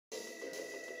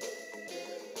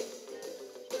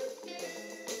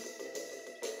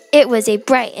It was a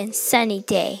bright and sunny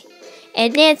day,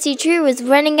 and Nancy Drew was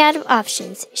running out of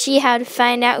options. She had to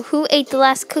find out who ate the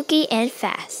last cookie and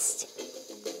fast.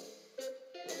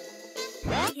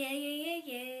 Yeah.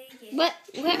 What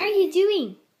are you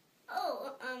doing?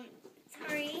 Oh,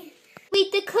 sorry.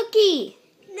 Eat the cookie.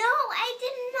 No, I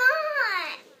did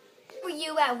not. Were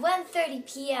you at 1:30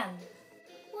 p.m.?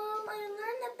 Well, I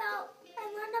learned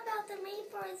about the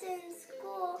rainforest in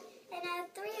school, and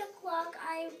at 3 o'clock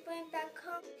I went back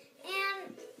home,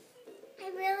 and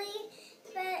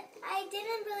I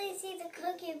didn't really see the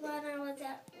cookie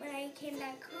when I came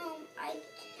back home.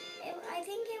 I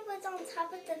think it was on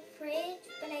top of the fridge,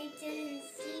 but I didn't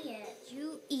see it.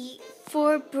 You eat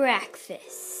for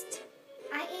breakfast.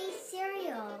 I ate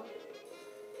cereal.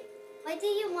 Why do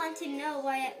you want to know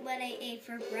what I ate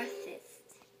for breakfast?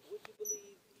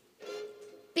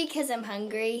 Because I'm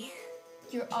hungry.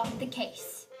 You're off the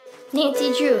case.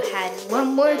 Nancy Drew had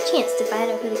one more chance to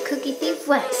find out who the cookie thief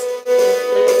was.